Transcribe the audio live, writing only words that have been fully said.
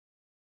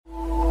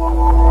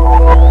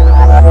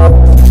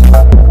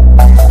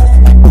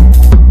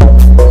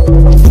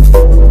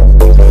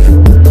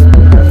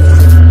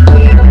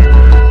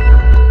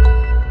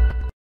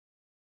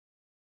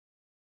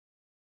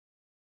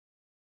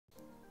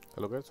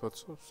guys,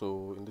 what's up?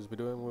 So in this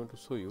video I'm going to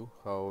show you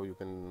how you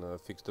can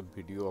fix the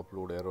video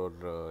upload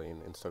error in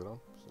Instagram.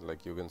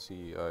 Like you can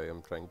see, I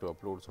am trying to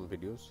upload some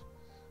videos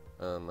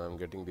and I'm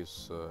getting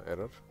this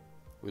error.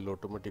 Will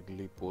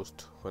automatically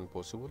post when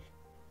possible.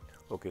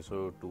 Okay,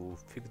 so to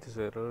fix this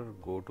error,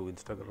 go to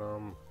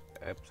Instagram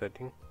app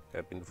setting,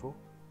 app info.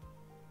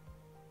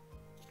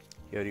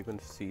 Here you can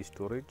see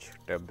storage,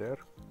 tap there.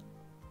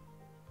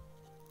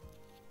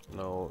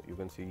 Now you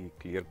can see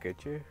clear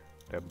cache,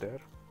 tap there.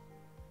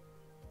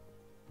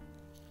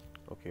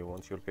 Okay,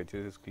 once your cache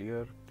is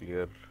clear,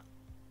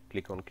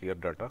 click on clear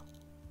data.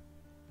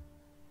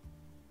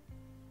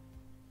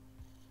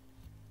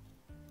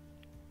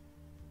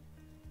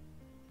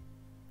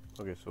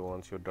 Okay, so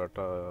once your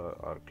data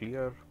are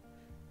clear,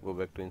 go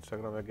back to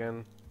Instagram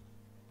again,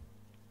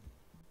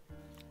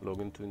 log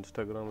into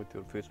Instagram with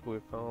your Facebook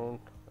account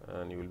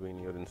and you will be in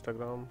your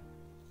Instagram.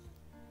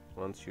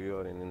 Once you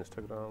are in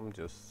Instagram,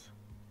 just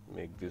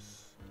make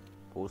this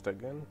post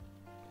again.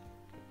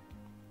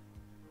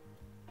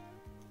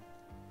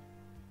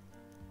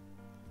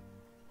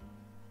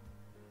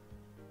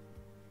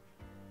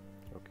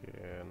 Okay,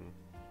 and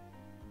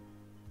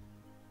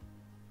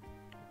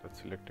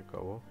let's select a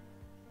cover.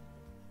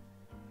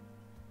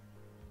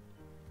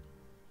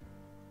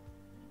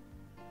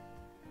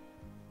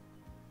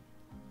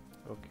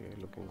 Okay,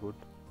 looking good.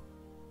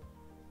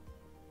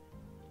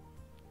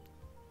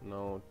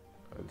 Now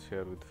I'll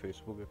share with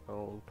Facebook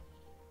account,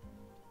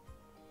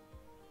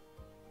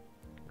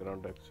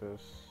 grant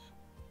access,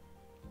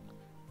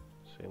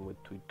 same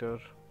with Twitter.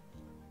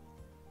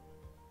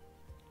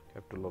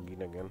 Have to log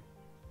in again.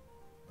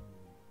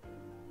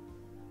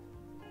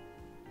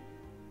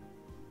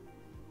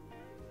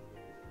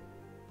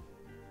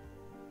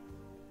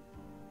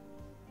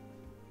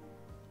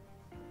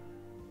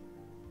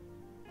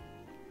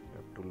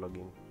 Have to log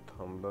in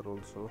Tumblr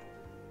also.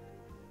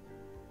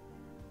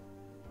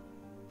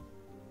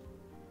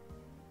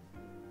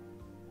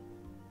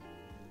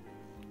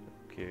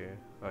 Okay,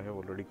 I have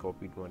already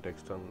copied my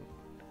text and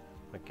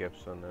my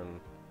caption and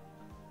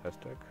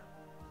hashtag.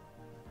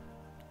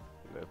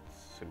 Let's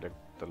select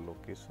the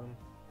location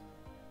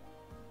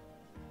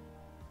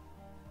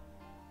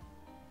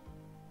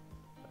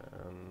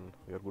and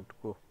we are good to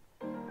go.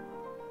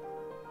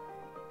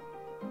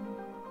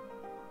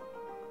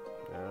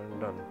 And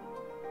done.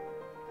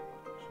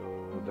 So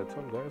that's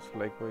all guys.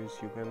 Likewise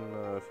you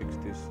can fix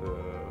this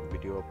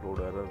video upload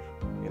error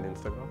in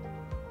Instagram.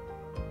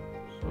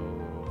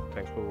 So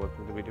thanks for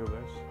watching the video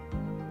guys.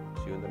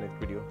 See you in the next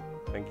video.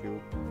 Thank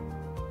you.